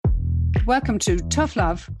Welcome to Tough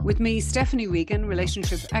Love with me, Stephanie Regan,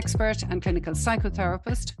 relationship expert and clinical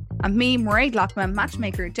psychotherapist. And me, Mairead Lockman,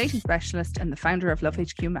 matchmaker, dating specialist, and the founder of Love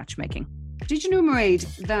HQ Matchmaking. Did you know, Mairead,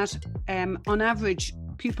 that on average,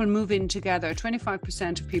 people move in together,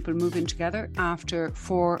 25% of people move in together after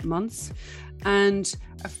 4 months, and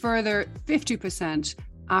a further 50%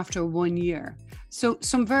 after 1 year. So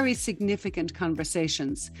some very significant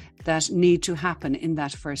conversations that need to happen in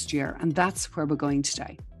that first year. And that's where we're going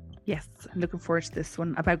today. Yes, I'm looking forward to this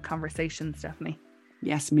one about conversations, Stephanie.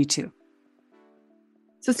 Yes, me too.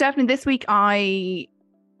 So, Stephanie, this week I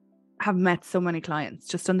have met so many clients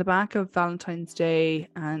just on the back of Valentine's Day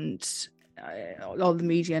and all the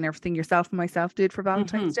media and everything yourself and myself did for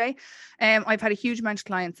Valentine's Day. I've had a huge amount of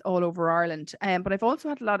clients all over Ireland, but I've also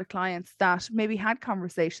had a lot of clients that maybe had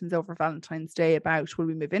conversations over Valentine's Day about, will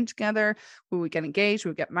we move in together? Will we get engaged?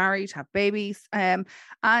 Will we get married? Have babies? And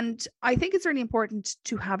I think it's really important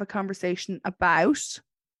to have a conversation about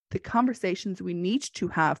the conversations we need to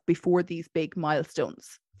have before these big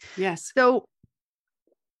milestones. Yes. So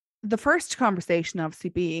the first conversation,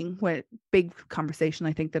 obviously, being big conversation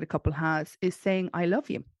I think that a couple has is saying, I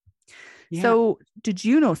love you. Yeah. So did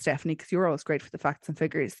you know, Stephanie, because you're always great for the facts and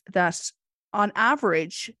figures, that on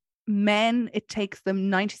average, men, it takes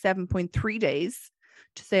them 97.3 days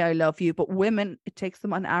to say, I love you. But women, it takes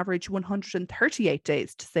them on average 138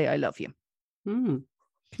 days to say, I love you. Mm.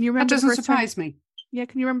 Can you remember? That doesn't surprise me. Yeah.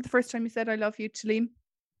 Can you remember the first time you said, I love you to Liam?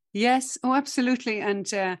 Yes. Oh, absolutely. And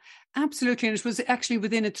absolutely. And it was actually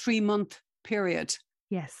within a 3-month period.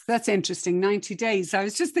 Yes. That's interesting. 90 days. I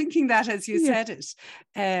was just thinking that as you said it.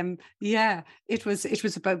 It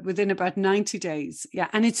was within 90 days. Yeah.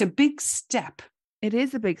 And it's a big step. It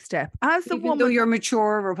is a big step. Even though you're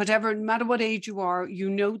mature or whatever, no matter what age you are, you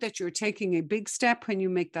know that you're taking a big step when you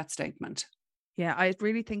make that statement. Yeah, I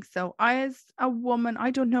really think so. As a woman,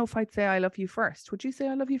 I don't know if I'd say I love you first. Would you say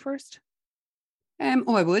I love you first?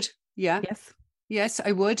 I would. Yeah. Yes,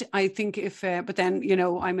 I would. I think but then,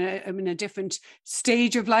 I'm in a different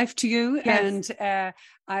stage of life to you. Yes. And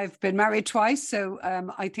I've been married twice. So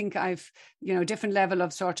I think I've, different level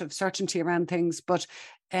of sort of certainty around things. But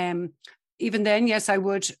even then, yes, I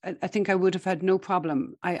would. I think I would have had no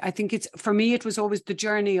problem. I think for me, it was always the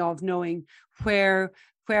journey of knowing where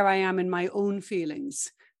I am in my own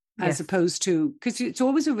feelings. As opposed to, because it's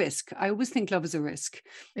always a risk. I always think love is a risk.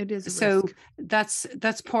 It is a risk. So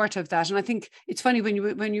that's part of that. And I think it's funny when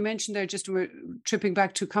you mentioned there, just we're tripping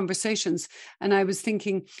back to conversations, and I was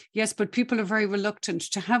thinking, yes, but people are very reluctant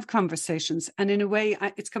to have conversations. And in a way,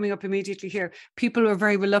 it's coming up immediately here. People are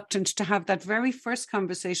very reluctant to have that very first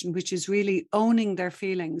conversation, which is really owning their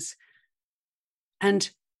feelings and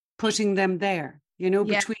putting them there,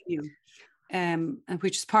 between you. And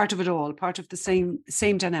which is part of it all, part of the same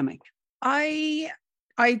dynamic. I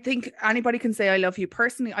think anybody can say I love you.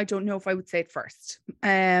 Personally, I don't know if I would say it first.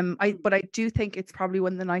 But I do think it's probably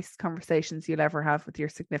one of the nicest conversations you'll ever have with your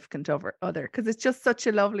significant other, because it's just such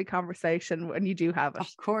a lovely conversation when you do have it.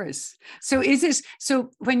 Of course. So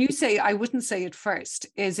when you say I wouldn't say it first,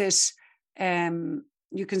 is it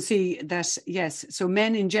you can see that, yes. So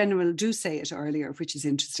men in general do say it earlier, which is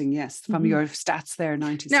interesting. Yes. From your stats there,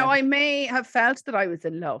 97. Now, I may have felt that I was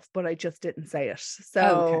in love, but I just didn't say it.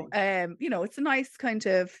 So, it's a nice kind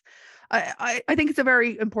of, I think it's a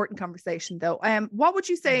very important conversation though. What would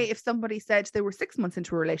you say if somebody said they were 6 months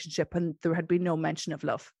into a relationship and there had been no mention of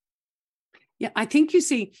love? Yeah, I think you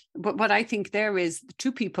see, but what I think there is the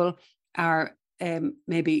two people are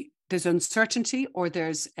maybe there's uncertainty or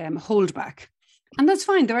there's holdback. And that's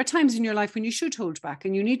fine. There are times in your life when you should hold back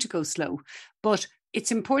and you need to go slow. But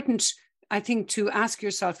it's important, I think, to ask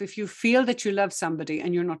yourself, if you feel that you love somebody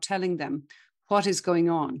and you're not telling them, what is going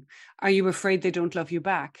on? Are you afraid they don't love you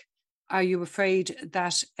back? Are you afraid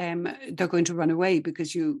that they're going to run away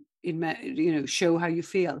because you show how you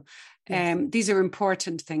feel? Yes. These are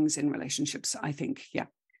important things in relationships, I think. Yeah.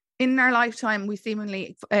 In our lifetime, we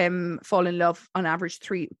seemingly fall in love on average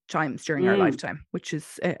 3 times during our lifetime, which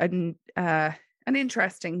is an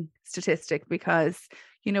interesting statistic because,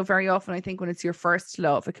 very often I think when it's your first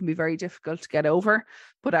love, it can be very difficult to get over.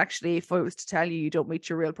 But actually, if I was to tell you don't meet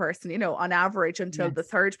your real person, on average until the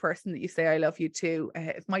third person that you say I love you to,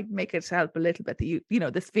 it might make it help a little bit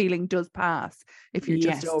that this feeling does pass if you're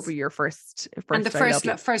just over your first and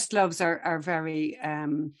the first loves are very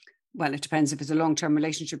well, it depends if it's a long-term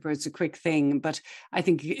relationship or it's a quick thing, but I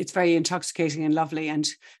think it's very intoxicating and lovely and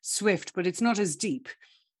swift, but it's not as deep.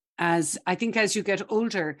 As I think as you get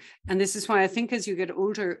older, and this is why I think as you get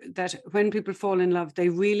older, that when people fall in love, they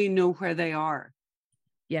really know where they are.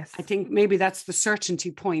 Yes. I think maybe that's the certainty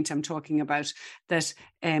point I'm talking about, that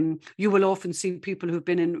you will often see people who've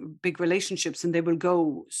been in big relationships and they will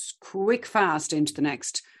go quick, fast into the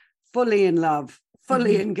next, fully in love,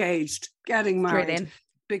 fully engaged, getting Straight married. in.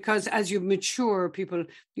 Because as you mature, people,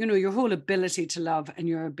 your whole ability to love and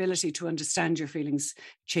your ability to understand your feelings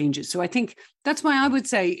changes. So I think that's why I would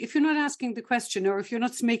say, if you're not asking the question or if you're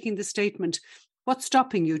not making the statement, what's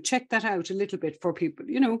stopping you? Check that out a little bit for people,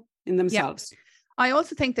 in themselves. Yeah. I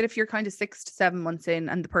also think that if you're kind of 6 to 7 months in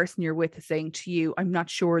and the person you're with is saying to you, I'm not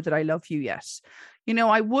sure that I love you yet,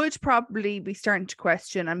 I would probably be starting to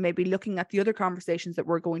question and maybe looking at the other conversations that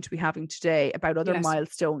we're going to be having today about other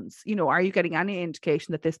milestones. Are you getting any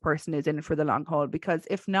indication that this person is in it for the long haul? Because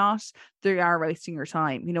if not, they are wasting your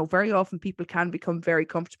time. Very often people can become very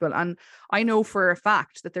comfortable. And I know for a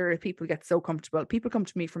fact that there are people get so comfortable. People come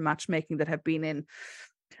to me from matchmaking that have been in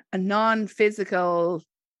a non-physical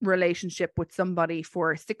relationship with somebody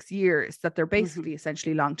for 6 years, that they're basically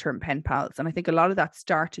essentially long-term pen pals. And I think a lot of that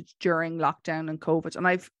started during lockdown and COVID. And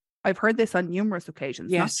I've heard this on numerous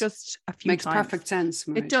occasions, not just a few Makes times. Perfect sense.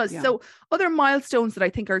 It does. Yeah. So other milestones that I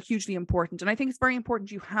think are hugely important, and I think it's very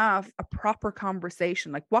important you have a proper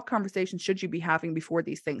conversation. Like, what conversation should you be having before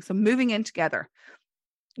these things? So moving in together,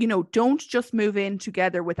 don't just move in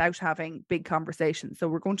together without having big conversations. So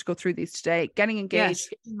we're going to go through these today: getting engaged,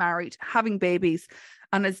 getting married, having babies.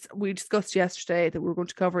 And as we discussed yesterday, that we're going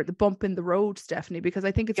to cover the bump in the road, Stephanie, because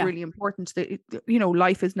I think it's really important that,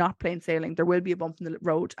 life is not plain sailing. There will be a bump in the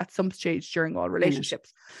road at some stage during all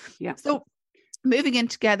relationships. Yeah. So moving in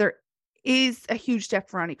together is a huge step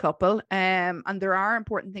for any couple. And there are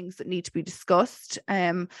important things that need to be discussed.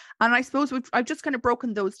 And I suppose I've just kind of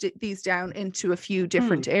broken these down into a few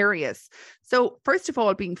different areas. So first of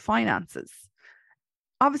all, being finances.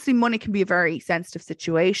 Obviously, money can be a very sensitive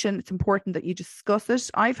situation. It's important that you discuss it.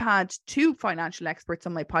 I've had 2 financial experts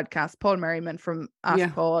on my podcast, Paul Merriman from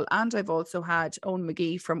Ask Paul, and I've also had Owen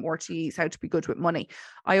McGee from RTE's How to Be Good with Money.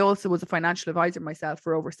 I also was a financial advisor myself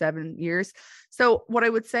for over 7 years. So what I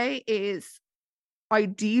would say is,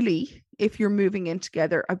 ideally, if you're moving in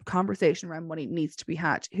together, a conversation around money needs to be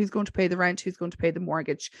had. Who's going to pay the rent? Who's going to pay the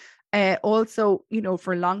mortgage? Also,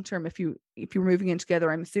 for long term, if you're moving in together,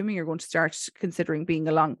 I'm assuming you're going to start considering being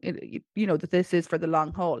that this is for the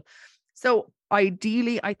long haul. So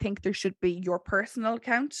ideally, I think there should be your personal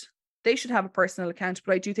account. They should have a personal account,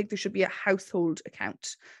 but I do think there should be a household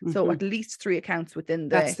account. So at least 3 accounts within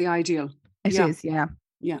That's the ideal. It is, yeah.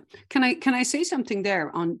 Yeah. Can I say something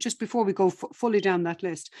there on just before we go fully down that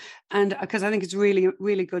list? And because I think it's really,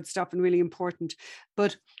 really good stuff and really important.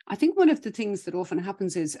 But I think one of the things that often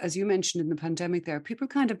happens is, as you mentioned in the pandemic there, people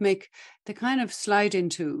kind of slide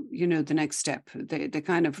into, the next step. They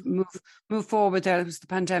kind of move forward. There was the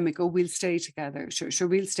pandemic. Oh, we'll stay together. Sure,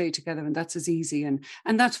 we'll stay together. And that's as easy. And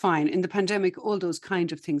that's fine. In the pandemic, all those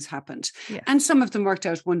kind of things happened. Yes. And some of them worked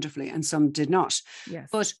out wonderfully and some did not. Yes.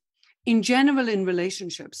 But in general, in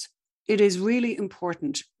relationships, it is really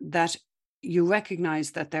important that you recognize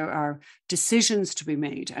that there are decisions to be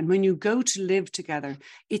made. And when you go to live together,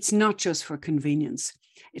 it's not just for convenience.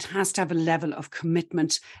 It has to have a level of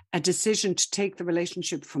commitment, a decision to take the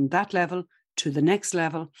relationship from that level to the next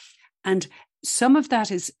level. And some of that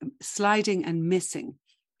is sliding and missing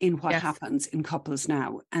in what happens in couples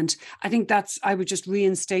now. And I think I would just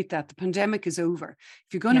reinstate that the pandemic is over.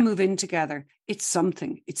 If you're going to move in together, it's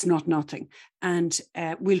something, it's not nothing. And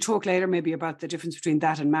we'll talk later maybe about the difference between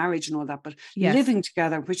that and marriage and all that, but living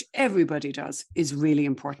together, which everybody does, is really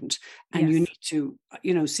important. And you need to,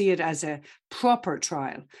 see it as a proper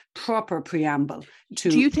trial, proper preamble to.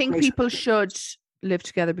 Do you think people should live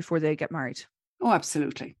together before they get married? Oh,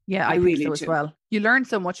 absolutely. Yeah, I really think so as well. You learn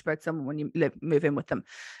so much about someone when you move in with them.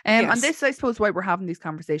 And this, I suppose, why we're having these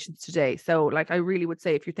conversations today. So, I really would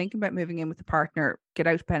say, if you're thinking about moving in with a partner, get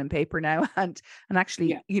out pen and paper now. And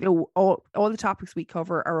actually, all the topics we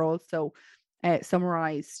cover are also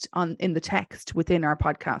summarized in the text within our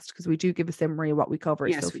podcast, because we do give a summary of what we cover.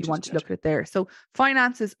 Yes, so if you want to look at it there. So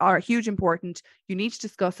finances are huge important. You need to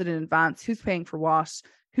discuss it in advance. Who's paying for what?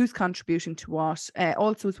 Who's contributing to what?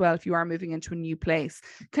 Also, as well, if you are moving into a new place,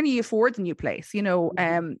 can you afford the new place?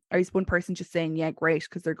 Is one person just saying, yeah, great,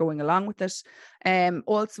 because they're going along with it?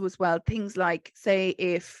 Also, as well, things like, say,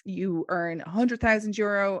 if you earn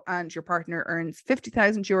 €100,000 and your partner earns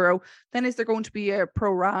 €50,000, then is there going to be a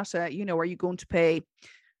pro rata? Are you going to pay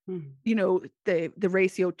the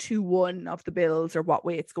ratio 2:1 of the bills, or what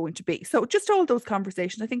way it's going to be? So just all those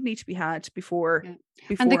conversations I think need to be had before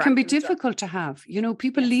and they can be difficult to have.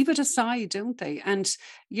 People leave it aside, don't they? And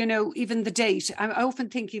even the date, I often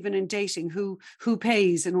think, even in dating, who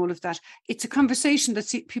pays and all of that, it's a conversation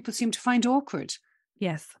that people seem to find awkward.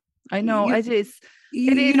 Yes, I know You, it is. It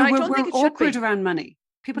you is. know, I don't think we're it should awkward be. around money.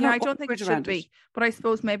 People Yeah, are I don't think it awkward should around it. be. But I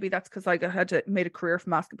suppose maybe that's because I made a career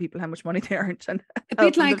from asking people how much money they earned and A bit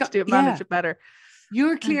helping like, them to do it, yeah, manage it better.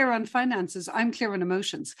 you're clear on finances. I'm clear on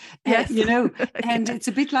emotions, Yes. you know, and Yeah. it's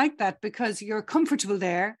a bit like that because you're comfortable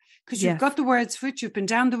there because you've Yes. got the words for it. You've been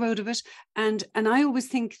down the road of it. And I always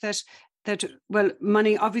think that, well,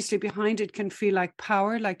 money obviously behind it can feel like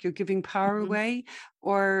power, like you're giving power away,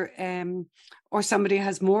 or somebody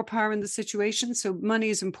has more power in the situation. So money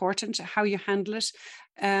is important, how you handle it.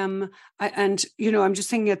 And, you know, I'm just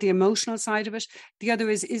thinking at the emotional side of it. The other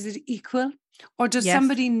is it equal? Or does Yes.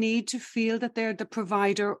 somebody need to feel that they're the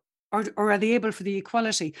provider, or are they able for the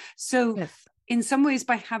equality? So Yes. in some ways,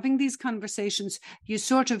 by having these conversations, you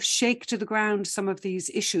sort of shake to the ground some of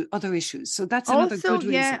these other issues. So that's another Also,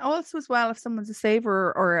 good yeah, reason. also as well, if someone's a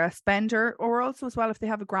saver or a spender, or also as well if they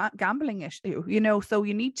have a gambling issue, you know, so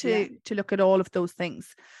you need to look at all of those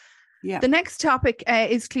things. Yeah. The next topic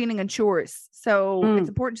is cleaning and chores. So it's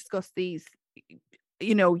important to discuss these.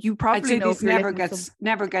 You know, you probably know if you're never gets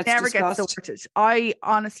discussed. sorted. I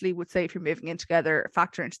honestly would say if you're moving in together,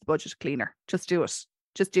 factor into the budget a cleaner. Just do it.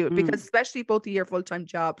 Because especially both of your full-time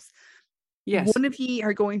jobs, yes, one of you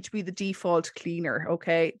are going to be the default cleaner.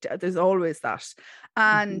 Okay, there's always that.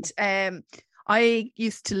 And I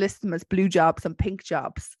used to list them as blue jobs and pink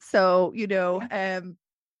jobs. So you know,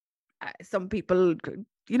 some people,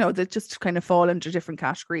 you know, that just kind of fall into different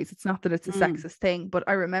categories. It's not that it's a sexist thing, but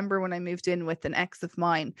I remember when I moved in with an ex of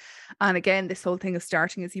mine, and again, this whole thing of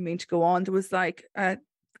starting as you mean to go on, there was like a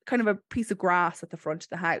kind of a piece of grass at the front of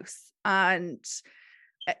the house, and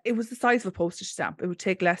it was the size of a postage stamp. It would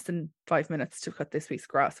take less than 5 minutes to cut this piece of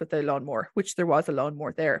grass with a lawnmower, which there was a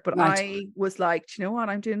lawnmower there. But I was like, do you know what?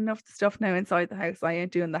 I'm doing enough stuff now inside the house. I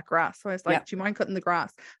ain't doing that grass. So I was like, do you mind cutting the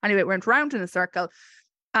grass? Anyway, it went round in a circle,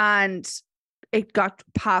 and it got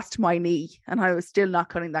past my knee, and I was still not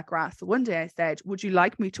cutting that grass. So one day I said, would you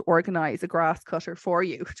like me to organize a grass cutter for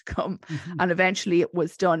you to come? And eventually it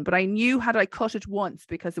was done. But I knew, had I cut it once,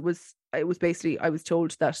 because it was basically, I was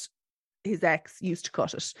told that his ex used to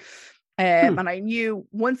cut it. And I knew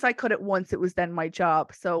once I cut it once, it was then my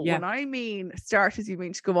job. So when I mean start as you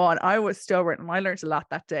mean to go on, I was stubborn, and I learned a lot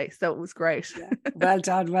that day. So it was great. Well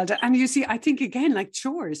done, well done. And you see, I think again, like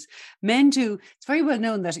chores, men do. It's very well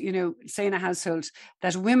known that, you know, say in a household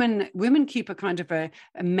that women keep a kind of a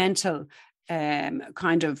mental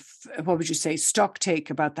kind of, what would you say, stock take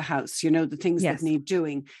about the house, you know, the things that need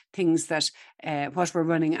doing, things that what we're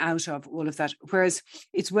running out of, all of that. Whereas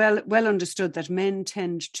it's well understood that men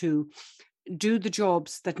tend to do the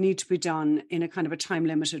jobs that need to be done in a kind of a time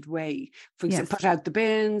limited way. For example, put out the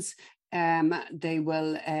bins. They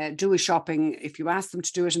will do a shopping if you ask them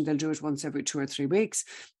to do it, and they'll do it once every 2 or 3 weeks.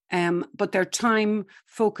 But they're time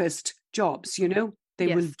focused jobs, you know.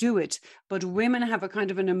 They will do it. But women have a kind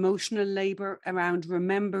of an emotional labor around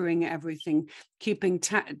remembering everything, keeping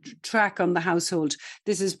track on the household.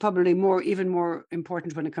 This is probably even more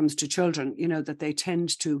important when it comes to children, you know, that they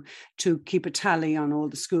tend to keep a tally on all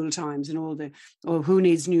the school times and who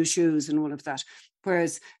needs new shoes and all of that.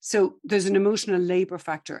 Whereas, so there's an emotional labor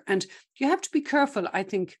factor, and you have to be careful, I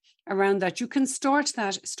think, around that. You can start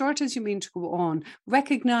as you mean to go on,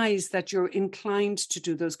 recognize that you're inclined to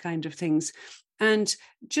do those kind of things, and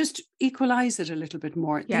just equalize it a little bit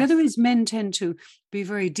more. The other is men tend to be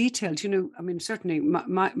very detailed. You know, I mean, certainly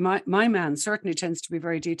my man certainly tends to be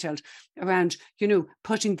very detailed around, you know,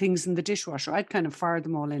 putting things in the dishwasher. I'd kind of fire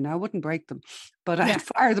them all in. I wouldn't break them, but I'd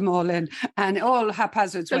fire them all in, and all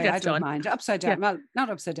haphazard way. I don't mind. Upside down. Well, not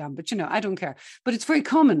upside down, but, you know, I don't care. But it's very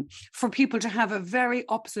common for people to have a very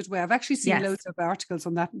opposite way. I've actually seen loads of articles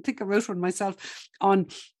on that. I think I wrote one myself on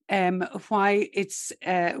why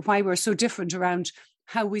we're so different around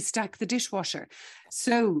how we stack the dishwasher.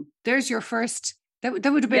 So there's your first, that would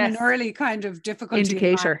have been an early kind of difficulty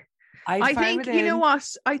indicator. I think, you know what,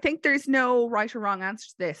 I think there's no right or wrong answer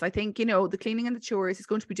to this. I think, you know, the cleaning and the chores is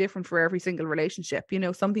going to be different for every single relationship. You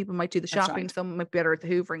know, some people might do the shopping, some might be better at the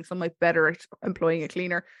hoovering, some might be better at employing a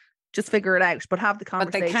cleaner. Just figure it out, but have the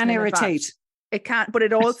conversation. But they can irritate. It can't, but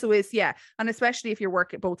it also is, and especially if you're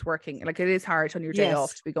both working, like it is hard on your day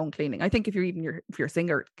off to be going cleaning. I think if you're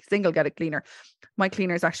single, get a cleaner. My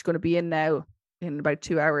cleaner is actually going to be in now in about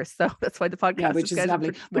 2 hours, so that's why the podcast which is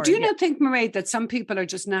lovely. But do you not think, Mairead, that some people are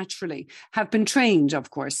just naturally have been trained, of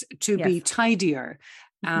course, to be tidier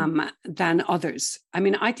than others? I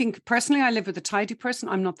mean, I think personally, I live with a tidy person.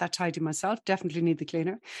 I'm not that tidy myself. Definitely need the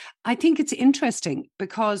cleaner. I think it's interesting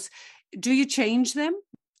because do you change them?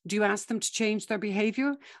 Do you ask them to change their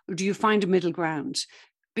behavior, or do you find a middle ground?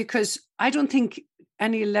 Because I don't think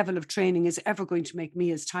any level of training is ever going to make me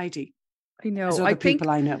as tidy. I know. as other people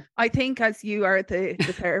I know. I think as you are the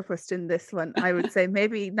therapist in this one, I would say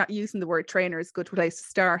maybe not using the word trainer is a good place to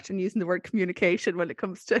start, and using the word communication when it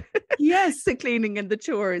comes to Yes, the cleaning and the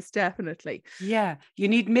chores, definitely. yeah, you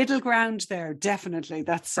need middle ground there. Definitely,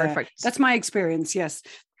 that's Perfect. my experience. Yes,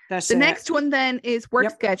 The next one then is work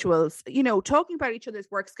Yep. schedules, talking about each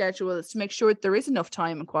other's work schedules to make sure that there is enough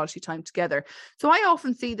time and quality time together. So I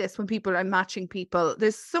often see this when people are matching people.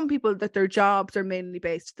 There's some people that their jobs are mainly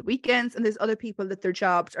based the weekends, and there's other people that their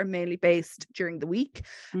jobs are mainly based during the week.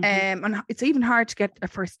 And it's even hard to get a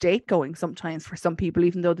first date going sometimes for some people,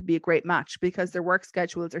 even though they'd be a great match, because their work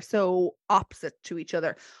schedules are so opposite to each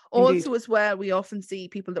other. Indeed. Also, as well, we often see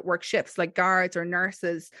people that work shifts like guards or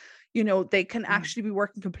nurses. They can actually be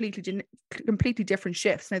working completely different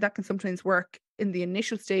shifts. Now, that can sometimes work in the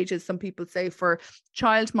initial stages. Some people say for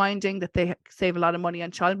child minding that they save a lot of money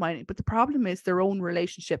on child minding, but the problem is their own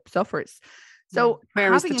relationship suffers. So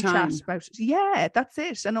having a chat about it, yeah, that's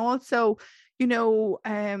it. And also,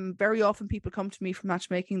 very often people come to me for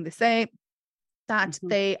matchmaking. They say that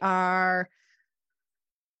they are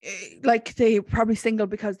like they probably single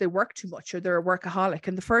because they work too much or they're a workaholic.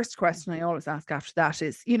 And the first question I always ask after that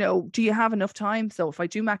is, do you have enough time? So if I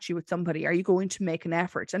do match you with somebody, are you going to make an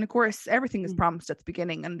effort? And of course, everything is promised at the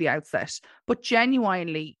beginning and the outset, but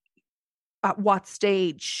genuinely, at what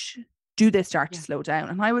stage do they start to slow down?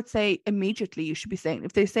 And I would say immediately you should be saying,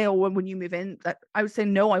 if they say, oh, when you move in, that I would say,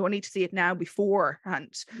 no, I need to see it now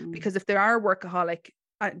beforehand. Because if they are a workaholic,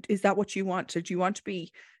 is that what you want? Or do you want to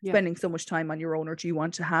be spending so much time on your own, or do you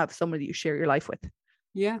want to have somebody you share your life with?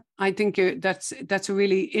 Yeah, I think that's a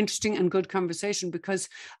really interesting and good conversation, because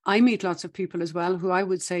I meet lots of people as well who I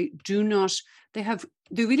would say they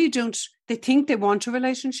think they want a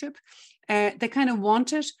relationship. They kind of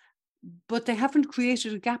want it, but they haven't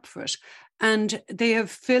created a gap for it. And they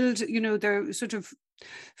have filled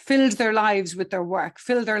their lives with their work,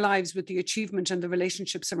 filled their lives with the achievement and the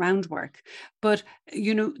relationships around work. But,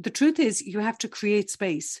 the truth is you have to create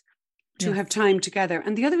space to have time together.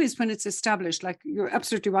 And the other is when it's established, like you're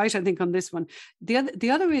absolutely right, I think, on this one. The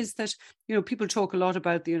other is that, people talk a lot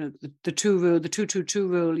about, the 2 rule, the 2-2-2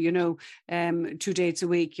 rule, 2 dates a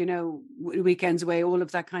week, weekends away, all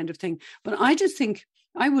of that kind of thing. But I just think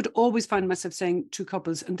I would always find myself saying to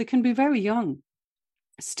couples, and they can be very young,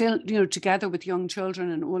 still, together with young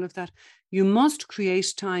children and all of that, you must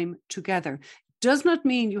create time together. Does not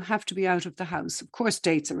mean you have to be out of the house. Of course,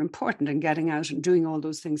 dates are important and getting out and doing all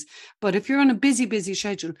those things. But if you're on a busy, busy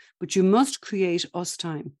schedule, but you must create us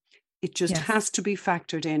time. It just has to be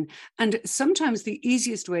factored in. And sometimes the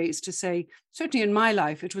easiest way is to say, certainly in my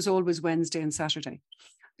life, it was always Wednesday and Saturday.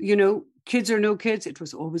 Kids or no kids, it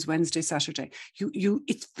was always Wednesday, Saturday.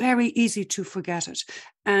 It's very easy to forget it.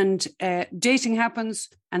 And dating happens.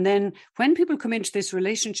 And then when people come into this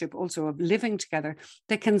relationship also of living together,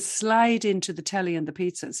 they can slide into the telly and the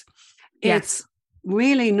pizzas. It's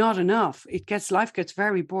really not enough. Life gets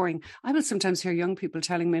very boring. I will sometimes hear young people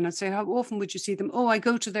telling me, and I say, how often would you see them? Oh, I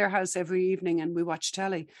go to their house every evening and we watch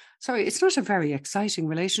telly. Sorry, it's not a very exciting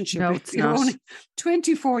relationship. No, it's you're not. only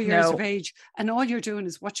 24 years of age and all you're doing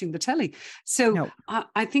is watching the telly. So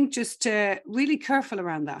I think just really careful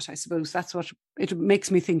around that. I suppose that's what it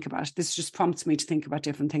makes me think about. This just prompts me to think about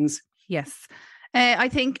different things. Yes. I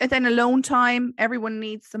think then alone time, everyone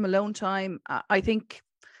needs some alone time. I think,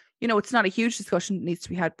 it's not a huge discussion that needs to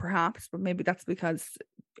be had perhaps, but maybe that's because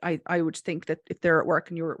I would think that if they're at work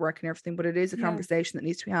and you're at work and everything, but it is a conversation that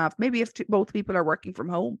needs to be had. Maybe if both people are working from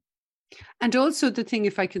home. And also the thing,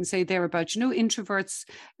 if I can say there about, introverts,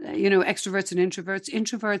 extroverts and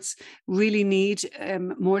introverts really need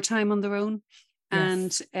more time on their own.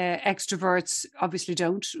 And extroverts obviously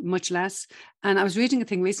don't, much less. And I was reading a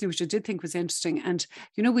thing recently, which I did think was interesting. And,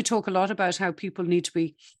 we talk a lot about how people need to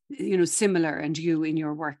be, similar, and you in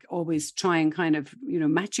your work always try and kind of,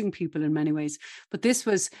 matching people in many ways. But this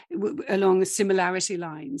was along the similarity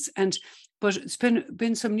lines. But it's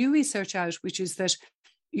been some new research out, which is that,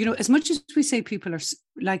 as much as we say people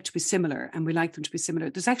like to be similar and we like them to be similar,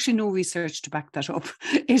 there's actually no research to back that up.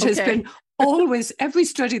 It has been always, every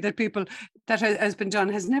study that has been done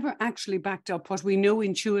has never actually backed up what we know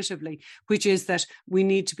intuitively, which is that we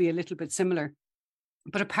need to be a little bit similar.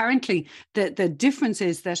 But apparently the difference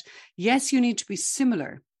is that, yes, you need to be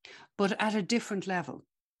similar, but at a different level.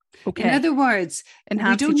 Okay. In other words,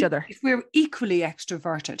 enhance each other. If we're equally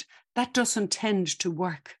extroverted, that doesn't tend to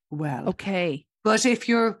work well. Okay. But if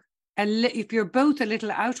you're both a little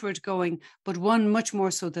outward going, but one much more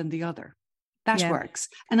so than the other, that works.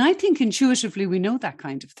 And I think intuitively we know that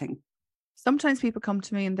kind of thing. Sometimes people come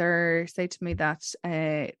to me and they say to me that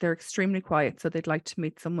they're extremely quiet, so they'd like to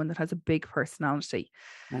meet someone that has a big personality.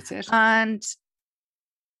 That's it. And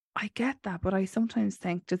I get that, but I sometimes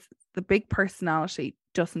think just the big personality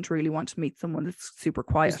doesn't really want to meet someone that's super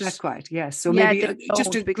quiet. Is that quiet? Yes. So maybe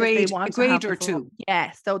just a grade or two.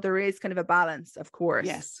 Yeah. So there is kind of a balance, of course.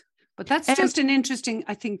 Yes. But that's just an interesting,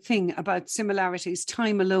 I think, thing about similarities,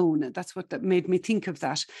 time alone. That's what that made me think of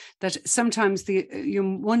that sometimes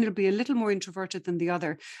one will be a little more introverted than the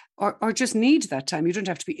other, or just need that time. You don't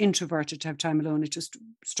have to be introverted to have time alone. It just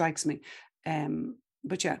strikes me.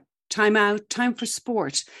 But yeah, time out, time for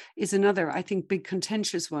sport is another, I think, big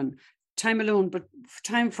contentious one. Time alone, but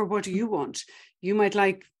time for what do you want? You might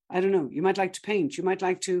like, I don't know, you might like to paint. You might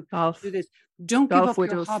like to do this. Don't give up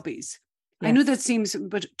your hobbies. Yes. I know that seems,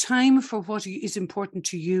 but time for what is important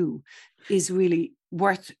to you is really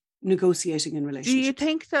worth negotiating in relationships. Do you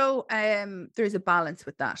think though, there's a balance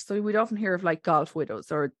with that? So we'd often hear of like golf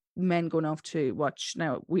widows or men going off to watch.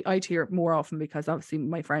 Now I'd hear it more often because obviously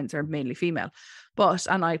my friends are mainly female,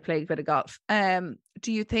 and I play a bit of golf.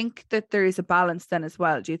 Do you think that there is a balance then as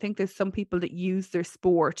well? Do you think there's some people that use their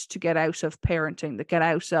sport to get out of parenting, that get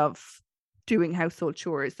out of doing household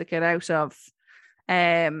chores, that get out of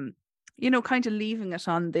kind of leaving it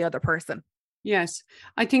on the other person? Yes,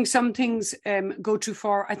 I think some things go too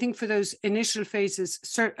far. I think for those initial phases,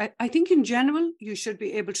 I think in general, you should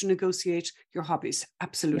be able to negotiate your hobbies.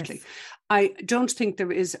 Absolutely. Yes. I don't think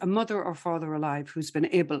there is a mother or father alive who's been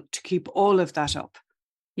able to keep all of that up.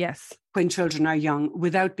 Yes. When children are young,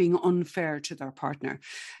 without being unfair to their partner.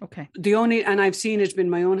 Okay. And I've seen it in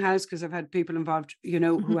my own house because I've had people involved,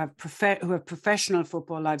 who have professional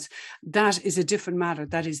football lives. That is a different matter.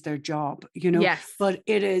 That is their job, Yes. But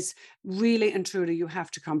it is really and truly, you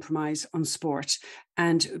have to compromise on sport.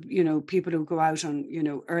 And, people who go out on,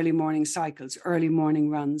 early morning cycles, early morning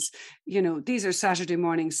runs, these are Saturday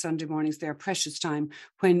mornings, Sunday mornings, they're precious time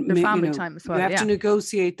when family time as well. You have to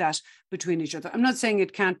negotiate that between each other. I'm not saying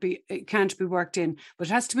it can't be worked in, but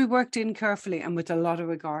it has to be worked in carefully and with a lot of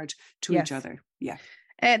regard to each other. Yeah.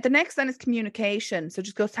 The next then is communication. So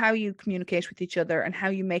just goes how you communicate with each other and how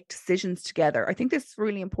you make decisions together. I think this is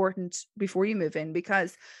really important before you move in,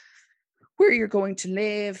 because where you're going to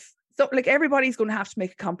live, so like everybody's going to have to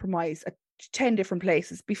make a compromise at 10 different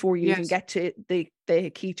places before you even get to the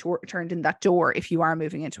key turned in that door if you are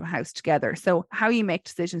moving into a house together. So how you make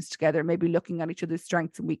decisions together, maybe looking at each other's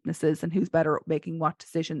strengths and weaknesses and who's better at making what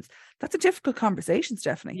decisions. That's a difficult conversation,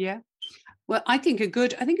 Stephanie. Yeah. Well, I think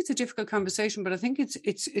it's a difficult conversation, but I think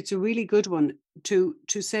it's a really good one to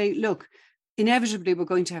say, look, inevitably we're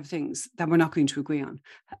going to have things that we're not going to agree on.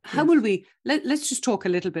 How will we, let's just talk a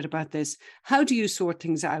little bit about this. How do you sort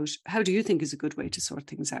things out? How do you think is a good way to sort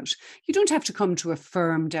things out? You don't have to come to a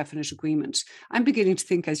firm, definite agreement. I'm beginning to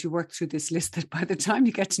think as you work through this list that by the time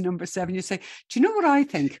you get to number 7, you say, do you know what I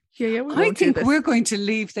think? Yeah, I think we're going to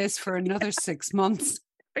leave this for another 6 months.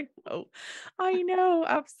 I know,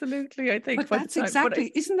 absolutely. I think but that's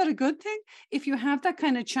exactly, isn't that a good thing? If you have that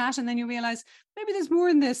kind of chat and then you realize maybe there's more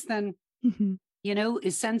in this than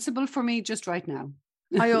is sensible for me just right now.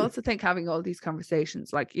 I also think having all these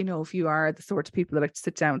conversations, like, if you are the sort of people that like to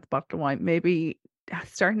sit down with a bottle of wine, maybe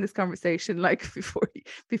starting this conversation like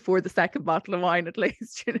before the second bottle of wine, at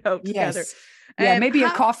least, together. Yes. Yeah, maybe a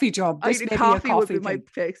coffee job. Coffee would be my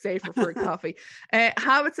safer for a coffee.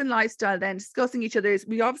 Habits and lifestyle, then discussing each other's.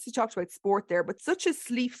 We obviously talked about sport there, but such as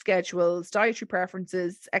sleep schedules, dietary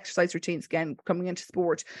preferences, exercise routines, again, coming into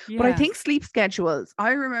sport. Yeah. But I think sleep schedules,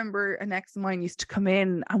 I remember an ex of mine used to come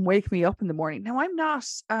in and wake me up in the morning. Now, I'm not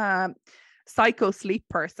psycho sleep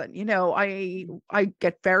person, I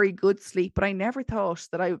get very good sleep, but I never thought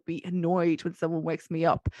that I would be annoyed when someone wakes me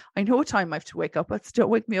up. I know what time I have to wake up, but still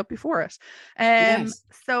wake me up before it.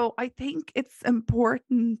 So I think it's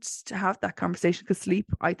important to have that conversation, because sleep,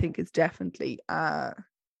 I think, is definitely an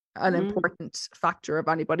important factor of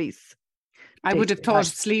anybody's. I would have thought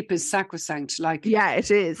sleep is sacrosanct. Like, yeah,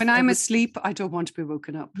 it is. When I'm asleep, I don't want to be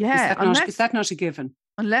woken up. Yeah, is that not a given?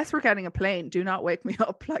 Unless we're getting a plane, do not wake me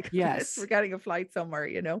up. Like, yes, we're getting a flight somewhere,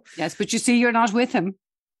 Yes, but you see, you're not with him.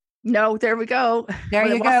 No, there we go. There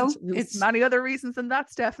you go. It's many other reasons than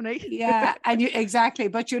that, Stephanie. Yeah, and exactly.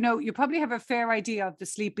 But you probably have a fair idea of the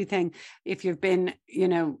sleepy thing if you've been,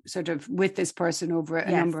 sort of with this person over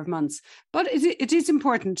a number of months. But it is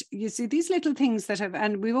important. You see, these little things that have,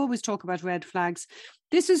 and we always talk about red flags.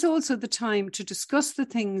 this is also the time to discuss the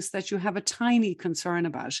things that you have a tiny concern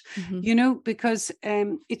about, because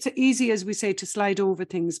it's easy, as we say, to slide over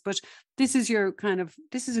things, but this is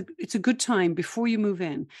it's a good time before you move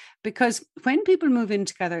in, because when people move in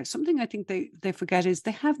together, something I think they forget is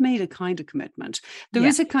they have made a kind of commitment. There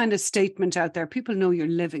is a kind of statement out there. People know you're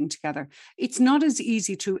living together. It's not as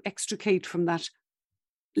easy to extricate from that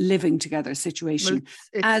living together situation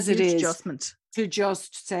as it is adjustment to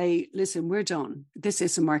just say, listen, we're done. This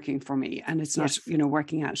isn't working for me. And it's not,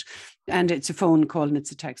 working out. And it's a phone call and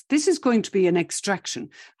it's a text. This is going to be an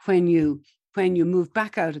extraction when you move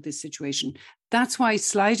back out of this situation. That's why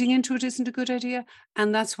sliding into it isn't a good idea.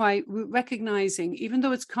 And that's why recognizing, even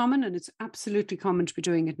though it's common, and it's absolutely common to be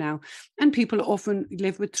doing it now, and people often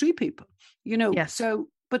live with 3 people, so.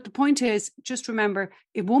 But the point is, just remember,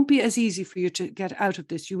 it won't be as easy for you to get out of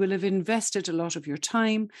this. You will have invested a lot of your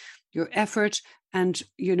time, your effort, and,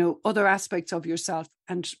 other aspects of yourself.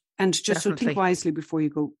 And just so think wisely before you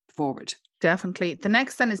go forward. Definitely. The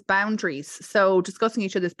next then is boundaries. So discussing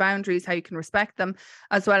each other's boundaries, how you can respect them,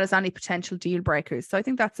 as well as any potential deal breakers. So I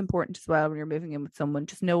think that's important as well when you're moving in with someone,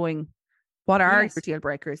 just knowing what are your deal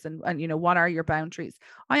breakers and what are your boundaries.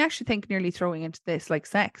 I actually think nearly throwing into this, like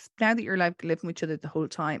sex, now that you're living with each other the whole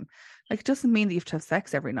time, like it doesn't mean that you have to have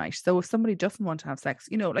sex every night. So if somebody doesn't want to have sex,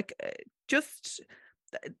 just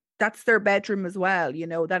that's their bedroom as well.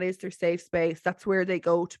 That is their safe space. That's where they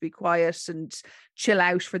go to be quiet and chill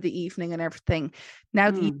out for the evening and everything.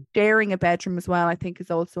 Now, the sharing a bedroom as well, I think,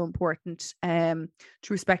 is also important to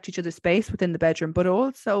respect each other's space within the bedroom, but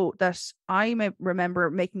also that I may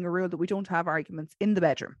remember making a rule that we don't have arguments in the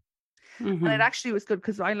bedroom. And it actually was good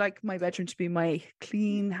because I like my bedroom to be my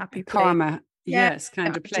clean, happy place. Karma,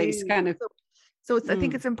 kind of place, kind of. So I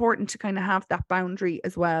think it's important to kind of have that boundary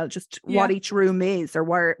as well, just what each room is or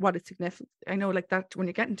what it's significant. I know, like that, when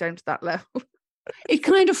you're getting down to that level. It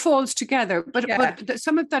kind of falls together, but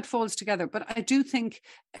some of that falls together. But I do think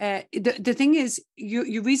the thing is,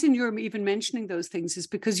 you reason you're even mentioning those things is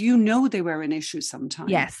because they were an issue sometimes.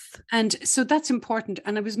 Yes, and so that's important.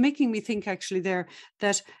 And it was making me think actually there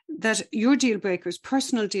that your deal breakers,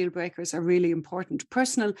 personal deal breakers, are really important.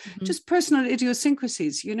 Personal, just personal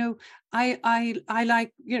idiosyncrasies. I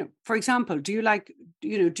like, for example, do you like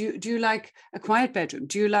a quiet bedroom?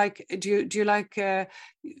 Do you like to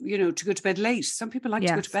go to bed late? Some people like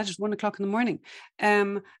to go to bed at 1 o'clock in the morning,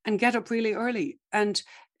 and get up really early. And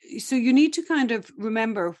so you need to kind of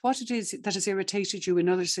remember what it is that has irritated you in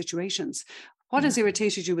other situations. What has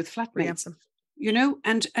irritated you with flatmates?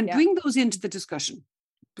 And bring those into the discussion.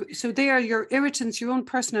 So they are your irritants, your own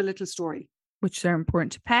personal little story. Which are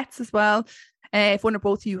important to pets as well. If one or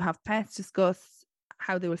both of you have pets, discuss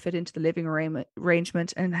how they will fit into the living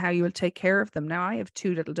arrangement and how you will take care of them. Now, I have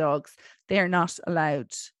 2 little dogs. They are not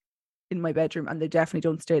allowed in my bedroom and they definitely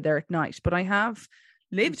don't stay there at night. But I have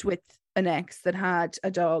lived with an ex that had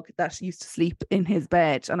a dog that used to sleep in his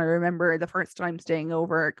bed. And I remember the first time staying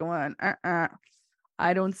over going,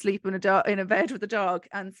 I don't sleep in a bed with a dog.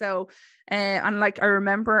 And so, I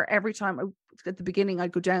remember every time at the beginning,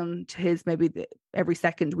 I'd go down to his maybe every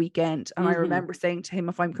second weekend. And I remember saying to him,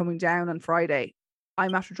 if I'm coming down on Friday,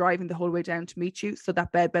 I'm after driving the whole way down to meet you. So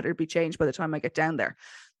that bed better be changed by the time I get down there,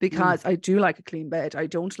 because I do like a clean bed. I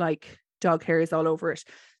don't like dog hairs all over it.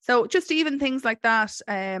 So just even things like that.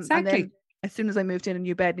 Exactly. And then as soon as I moved in, a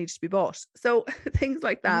new bed needed to be bought. So things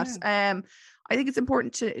like that. Yeah. I think it's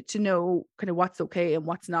important to know kind of what's okay and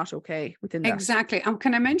what's not okay within that. Exactly. And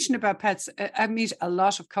can I mention about pets? I meet a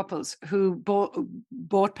lot of couples who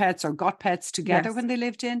bought pets or got pets together when they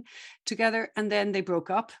lived in together, and then they broke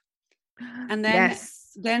up. And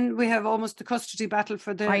then we have almost the custody battle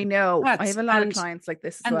for the I know. pets. I have a lot of clients like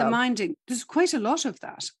this as well. And the minding. There's quite a lot of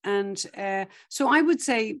that. And so I would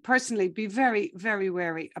say personally, be very, very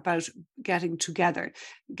wary about getting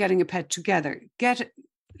a pet together.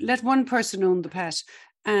 Let one person own the pet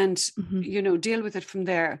and, deal with it from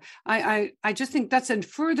there. I just think that's a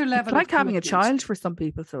further level. It's like having a child for some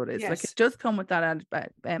people. So it is. Like it does come with that.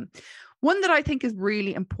 One that I think is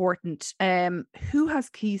really important. Who has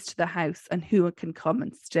keys to the house and who can come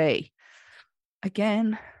and stay?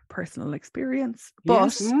 Again, personal experience.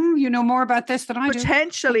 But you know more about this than I do.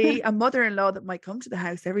 Potentially a mother-in-law that might come to the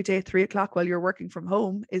house every day at 3 o'clock while you're working from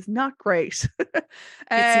home is not great.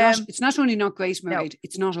 It's not only not great, Mairead,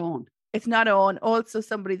 it's not on. It's not on. Also,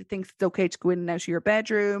 somebody that thinks it's okay to go in and out of your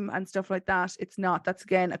bedroom and stuff like that. It's not. That's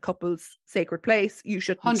again a couple's sacred place. You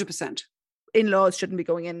shouldn't. 100%. In-laws shouldn't be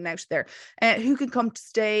going in and out there. Who can come to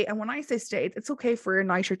stay? And when I say stay, it's okay for a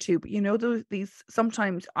night or two. But these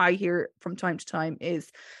sometimes I hear from time to time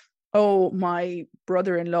is oh, my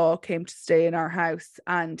brother-in-law came to stay in our house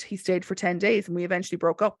and he stayed for 10 days and we eventually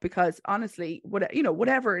broke up because honestly,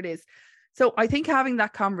 whatever it is. So I think having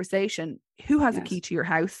that conversation, who has a key to your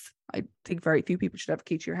house? I think very few people should have a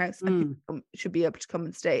key to your house and people should be able to come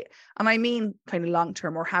and stay. And I mean kind of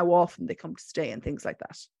long-term, or how often they come to stay and things like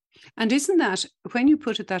that. And isn't that, when you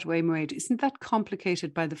put it that way, Mairead, isn't that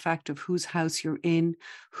complicated by the fact of whose house you're in,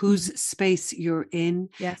 whose space you're in?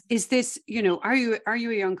 Yes. Is this, are you a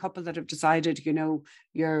young couple that have decided, you're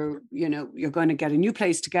going to get a new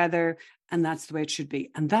place together and that's the way it should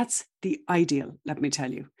be? And that's the ideal, let me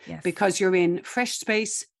tell you, because you're in fresh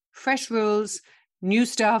space, fresh rules, new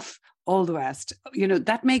stuff, all the rest.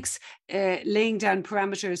 That makes laying down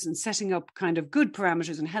parameters and setting up kind of good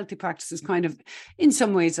parameters and healthy practices kind of in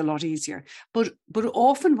some ways a lot easier. But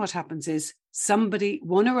often what happens is somebody,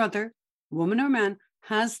 one or other, woman or man,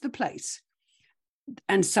 has the place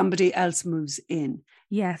and somebody else moves in.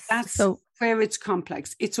 Yes. That's where it's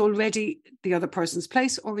complex. It's already the other person's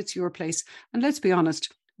place or it's your place. And let's be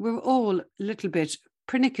honest, we're all a little bit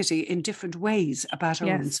pernickety in different ways about our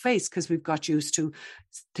own space because we've got used to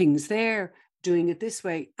things there, doing it this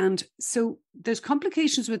way. And so there's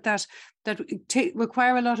complications with that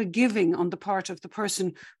require a lot of giving on the part of the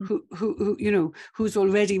person who's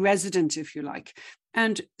already resident, if you like.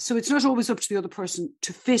 And so it's not always up to the other person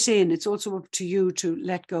to fit in. It's also up to you to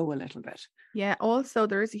let go a little bit. Yeah. Also,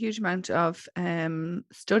 there is a huge amount of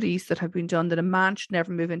studies that have been done that a man should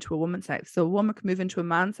never move into a woman's house. So a woman can move into a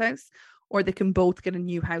man's house, or they can both get a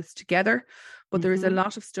new house together. But there is a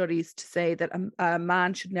lot of studies to say that a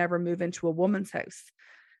man should never move into a woman's house.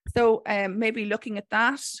 So maybe looking at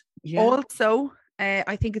that. Yeah. Also,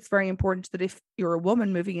 I think it's very important that if you're a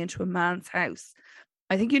woman moving into a man's house,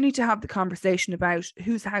 I think you need to have the conversation about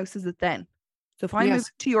whose house is it then? So if I move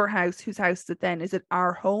to your house, whose house is it then? Is it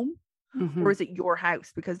our home or is it your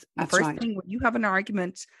house? Because the first thing when you have an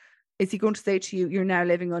argument, is he going to say to you, you're now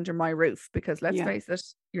living under my roof? Because let's face it,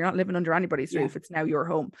 you're not living under anybody's roof. It's now your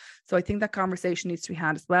home. So I think that conversation needs to be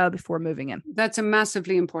had as well before moving in. That's a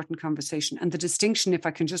massively important conversation. And the distinction, if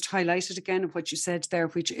I can just highlight it again, of what you said there,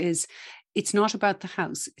 which is, it's not about the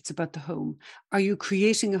house, it's about the home. Are you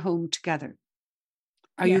creating a home together?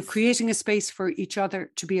 Are you creating a space for each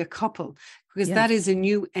other to be a couple? Because that is a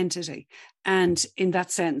new entity. And in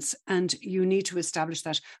that sense, and you need to establish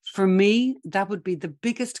that. For me, that would be the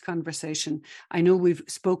biggest conversation. I know we've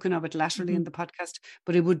spoken of it laterally in the podcast,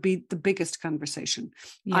 but it would be the biggest conversation.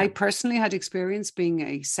 Yeah. I personally had experience being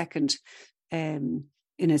a second, in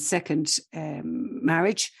a second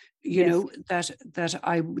marriage, that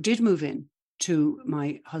I did move in to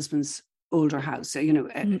my husband's older house,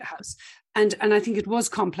 house. And I think it was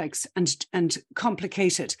complex and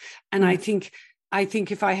complicated. And I think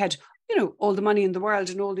if I had, all the money in the world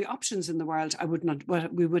and all the options in the world,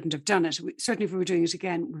 we wouldn't have done it. Certainly if we were doing it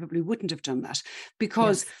again, we probably wouldn't have done that.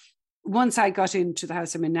 Because once I got into the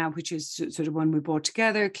house I'm in now, which is sort of one we bought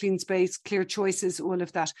together, clean space, clear choices, all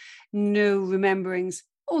of that, no rememberings,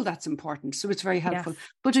 all that's important. So it's very helpful. Yes.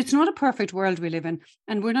 But it's not a perfect world we live in.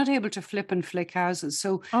 And we're not able to flip and flick houses.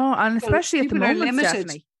 So and especially at the moment, limited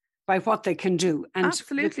Stephanie, by what they can do. And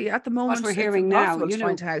absolutely, at the moment, what we're hearing now, to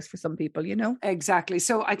find a house for some people, Exactly.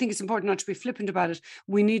 So I think it's important not to be flippant about it.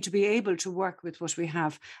 We need to be able to work with what we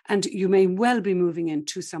have. And you may well be moving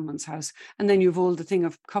into someone's house. And then you've all the thing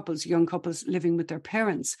of young couples living with their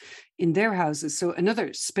parents in their houses. So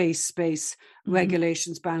another space,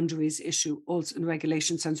 regulations, boundaries issue, also, and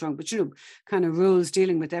regulation sounds wrong, but kind of rules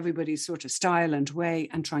dealing with everybody's sort of style and way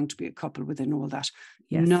and trying to be a couple within all that.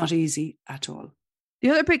 Yes. Not easy at all. The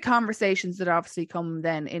other big conversations that obviously come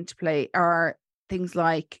then into play are things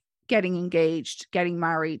like getting engaged, getting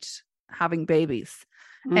married, having babies.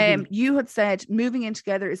 You had said moving in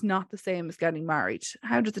together is not the same as getting married.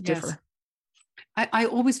 How does it differ? I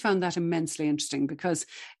always found that immensely interesting because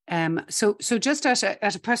so just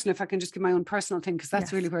at a personal, if I can just give my own personal thing, because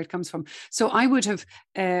that's really where it comes from. So I would have,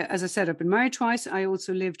 as I said, I've been married twice. I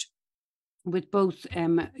also lived with both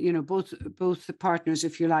the partners,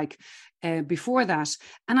 if you like, before that.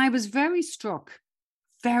 And I was very struck,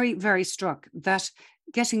 very, very struck that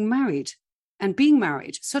getting married and being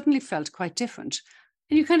married suddenly felt quite different.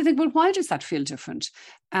 And you kind of think, well, why does that feel different?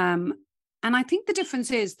 And I think the difference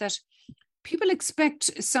is that people expect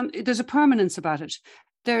there's a permanence about it.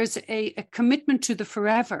 There's a commitment to the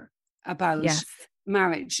forever about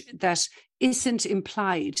marriage that isn't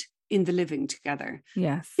implied in the living together.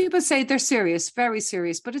 Yes. People say they're serious, very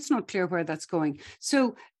serious, but it's not clear where that's going.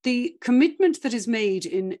 So the commitment that is made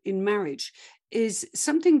in marriage is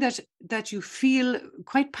something that you feel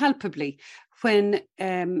quite palpably when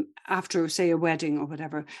after, say, a wedding or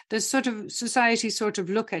whatever, there's sort of society sort of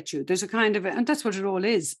look at you. There's a kind of, and that's what it all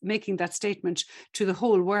is, making that statement to the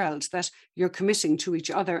whole world that you're committing to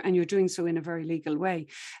each other and you're doing so in a very legal way.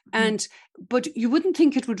 But you wouldn't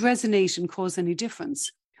think it would resonate and cause any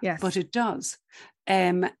difference. Yes. But it does.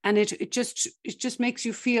 And it just makes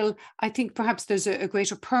you feel, I think perhaps there's a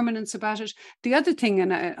greater permanence about it. The other thing,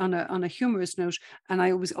 and on a humorous note, and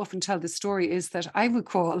I always often tell this story, is that I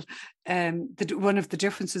recall one of the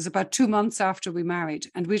differences about 2 months after we married,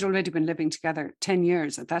 and we'd already been living together 10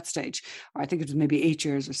 years at that stage, or I think it was maybe 8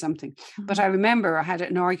 years or something. But I remember I had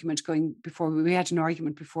an argument before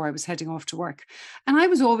I was heading off to work. And I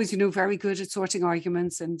was always, very good at sorting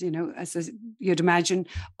arguments and, as you'd imagine,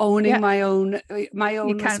 owning my own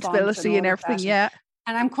accountability and everything.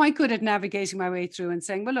 And I'm quite good at navigating my way through and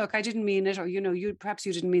saying, well, look, I didn't mean it, or perhaps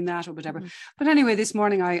you didn't mean that, or whatever. But anyway, this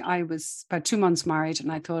morning I was about 2 months married,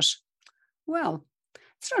 and I thought, well,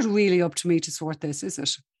 it's not really up to me to sort this, is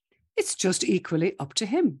it? It's just equally up to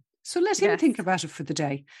him. So let him think about it for the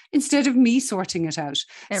day instead of me sorting it out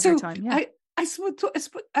every time. Yeah.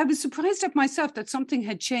 I was surprised at myself that something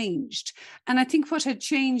had changed. And I think what had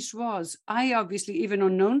changed was I obviously, even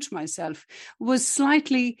unknown to myself, was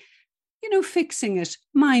slightly, fixing it,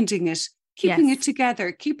 minding it, keeping it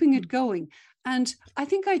together, keeping it going. And I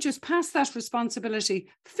think I just passed that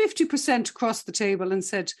responsibility 50% across the table and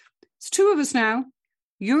said, it's two of us now.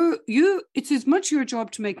 It's as much your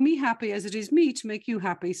job to make me happy as it is me to make you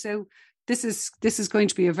happy. So this is going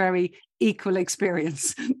to be a very equal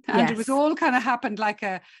experience. And it was all kind of happened like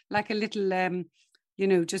a little,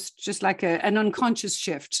 just like an unconscious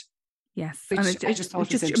shift. Yes. And I just thought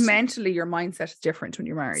just mentally your mindset is different when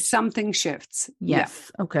you're married. Something shifts.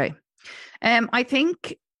 Yes. Yeah. Okay. I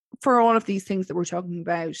think for all of these things that we're talking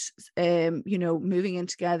about, moving in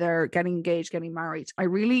together, getting engaged, getting married, I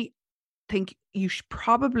really think you should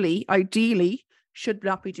ideally should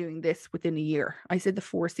not be doing this within a year. I said the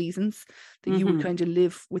 4 seasons that you would kind of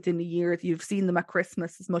live within a year. You've seen them at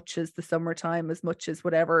Christmas as much as the summertime, as much as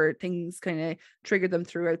whatever things kind of trigger them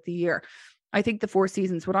throughout the year. I think the 4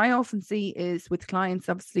 seasons, what I often see is with clients,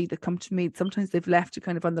 obviously, that come to me, sometimes they've left it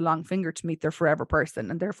kind of on the long finger to meet their forever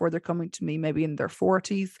person. And therefore they're coming to me maybe in their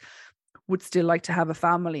 40s, would still like to have a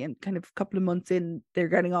family, and kind of a couple of months in, they're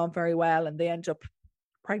getting on very well and they end up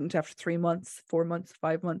pregnant after 3 months, 4 months,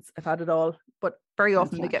 5 months. I've had it all. But very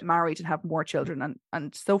often they get married and have more children,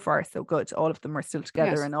 and so far so good. All of them are still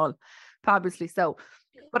together and all fabulously so.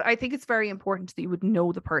 But I think it's very important that you would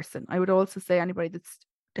know the person. I would also say anybody that's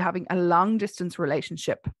having a long distance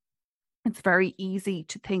relationship, it's very easy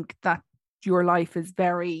to think that your life is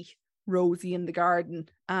very rosy in the garden,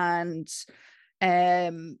 and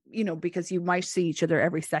because you might see each other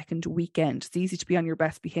every second weekend. It's easy to be on your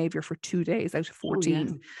best behavior for 2 days out of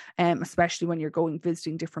 14, especially when you're going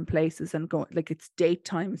visiting different places and going, like, it's date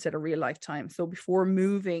time instead of real life time. So before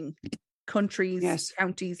moving countries,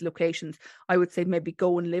 counties, locations, I would say maybe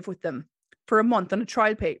go and live with them for a month on a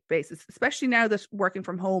trial basis, especially now that working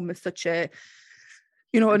from home is such an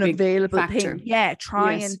available factor. Thing. Yeah,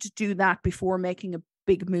 try and do that before making a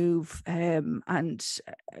big move, and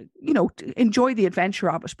enjoy the adventure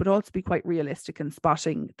of it, but also be quite realistic in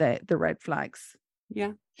spotting the red flags.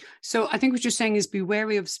 Yeah. So I think what you're saying is be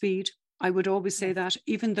wary of speed. I would always say that,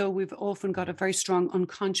 even though we've often got a very strong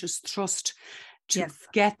unconscious thrust to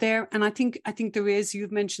get there. And I think there is,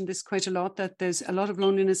 you've mentioned this quite a lot, that there's a lot of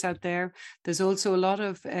loneliness out there. There's also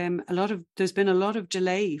there's been a lot of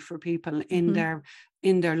delay for people in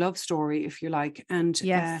their love story, if you like. And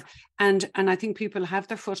and I think people have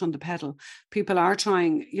their foot on the pedal. People are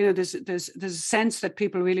trying, there's a sense that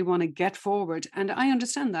people really want to get forward. And I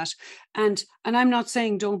understand that. And I'm not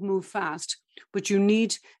saying don't move fast, but you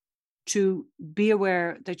need to be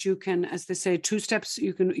aware that you can, as they say, 2 steps,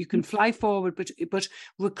 you can fly forward, but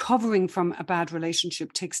recovering from a bad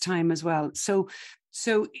relationship takes time as well. So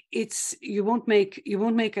it's you won't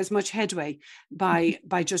make as much headway by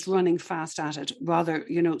just running fast at it. Rather,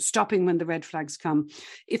 stopping when the red flags come.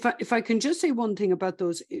 If I can just say one thing about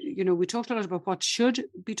those, we talked a lot about what should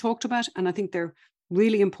be talked about, and I think they're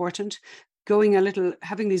really important.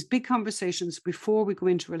 Having these big conversations before we go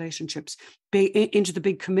into relationships, into the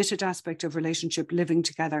big committed aspect of relationship, living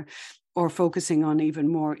together, or focusing on even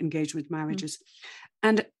more engagement marriages.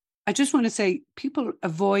 And I just want to say, people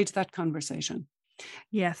avoid that conversation.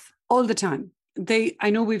 Yes. All the time. I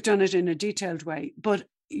know we've done it in a detailed way, but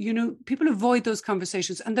people avoid those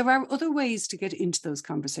conversations, and there are other ways to get into those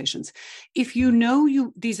conversations. If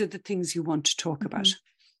these are the things you want to talk about,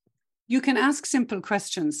 you can ask simple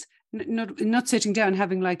questions. not sitting down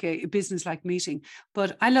having like a business like meeting,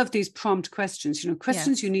 but I love these prompt questions,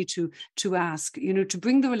 questions you need to ask, to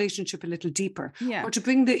bring the relationship a little deeper, or to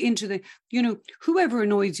bring whoever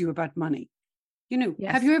annoys you about money,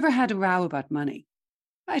 have you ever had a row about money?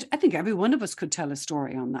 Right. I think every one of us could tell a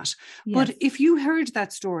story on that. Yes. But if you heard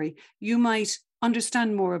that story, you might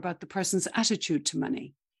understand more about the person's attitude to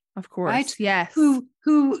money. Of course. Right? Yes. Who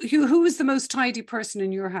is the most tidy person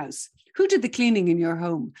in your house? Who did the cleaning in your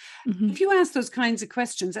home? Mm-hmm. If you ask those kinds of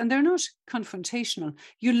questions and they're not confrontational,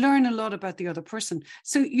 you learn a lot about the other person.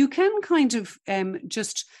 So you can kind of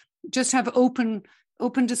just have open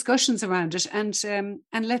discussions around it and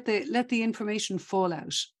let the information fall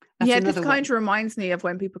out. This kind of reminds me of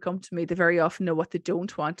when people come to me, they very often know what they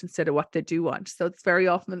don't want instead of what they do want. So it's very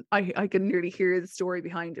often I can nearly hear the story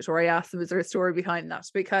behind it, or I ask them, is there a story behind that?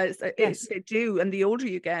 Because they do. And the older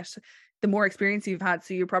you get, the more experience you've had.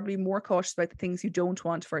 So you're probably more cautious about the things you don't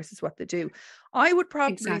want versus what they do. I would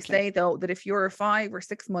probably say, though, that if you're 5 or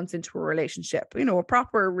 6 months into a relationship, a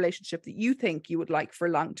proper relationship that you think you would like for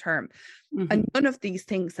long term, and none of these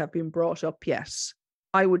things have been brought up yet,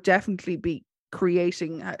 I would definitely be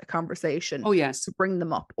creating a conversation to bring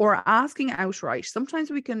them up, or asking outright. Sometimes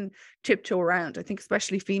we can tiptoe around. I think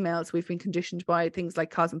especially females, we've been conditioned by things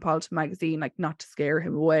like Cosmopolitan magazine, like not to scare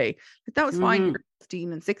him away. Like that was fine, you're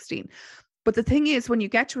 15 and 16. But the thing is, when you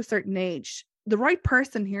get to a certain age, the right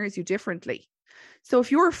person hears you differently. So if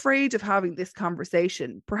you're afraid of having this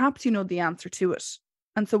conversation, perhaps you know the answer to it.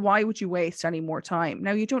 And so why would you waste any more time?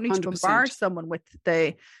 Now, you don't need 100%. To bombard someone with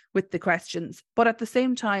the questions, but at the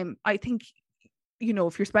same time, I think,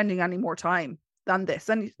 if you're spending any more time than this,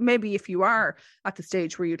 and maybe if you are at the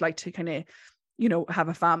stage where you'd like to kind of, have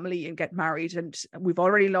a family and get married, and we've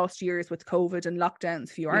already lost years with COVID and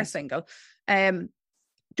lockdowns if you are single,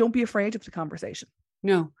 don't be afraid of the conversation.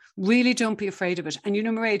 No, really don't be afraid of it. And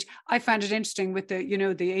Mairead, I found it interesting with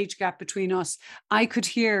the age gap between us. I could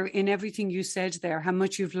hear in everything you said there how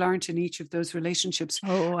much you've learned in each of those relationships.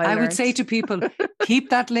 I would say to people, keep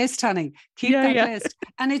that list, honey. Keep that list.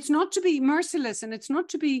 And it's not to be merciless, and it's not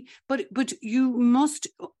to be, but you must,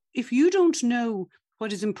 if you don't know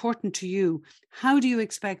what is important to you, how do you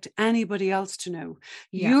expect anybody else to know?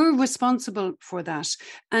 You're responsible for that.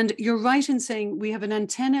 And you're right in saying we have an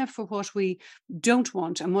antenna for what we don't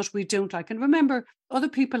want and what we don't like. And remember, other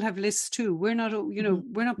people have lists too. We're not,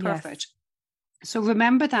 we're not perfect. Yes. So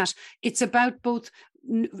remember that it's about both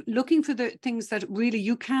looking for the things that really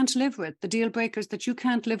you can't live with, the deal breakers that you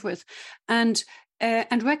can't live with, and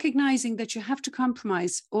recognizing that you have to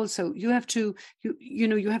compromise. Also, you have to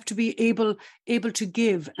you have to be able to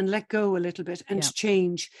give and let go a little bit and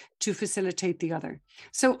change to facilitate the other.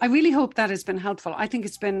 So I really hope that has been helpful. I think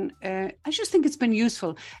it's been I just think it's been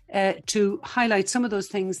useful to highlight some of those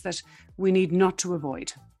things that we need not to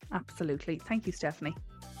avoid. Absolutely. Thank you, Stephanie.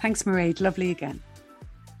 Thanks, Mairead. Lovely again.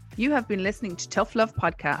 You have been listening to Tough Love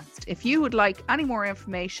Podcast. If you would like any more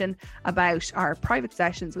information about our private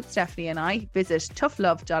sessions with Stephanie and I, visit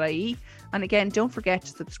toughlove.ie. And again, don't forget to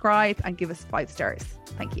subscribe and give us 5 stars.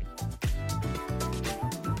 Thank you.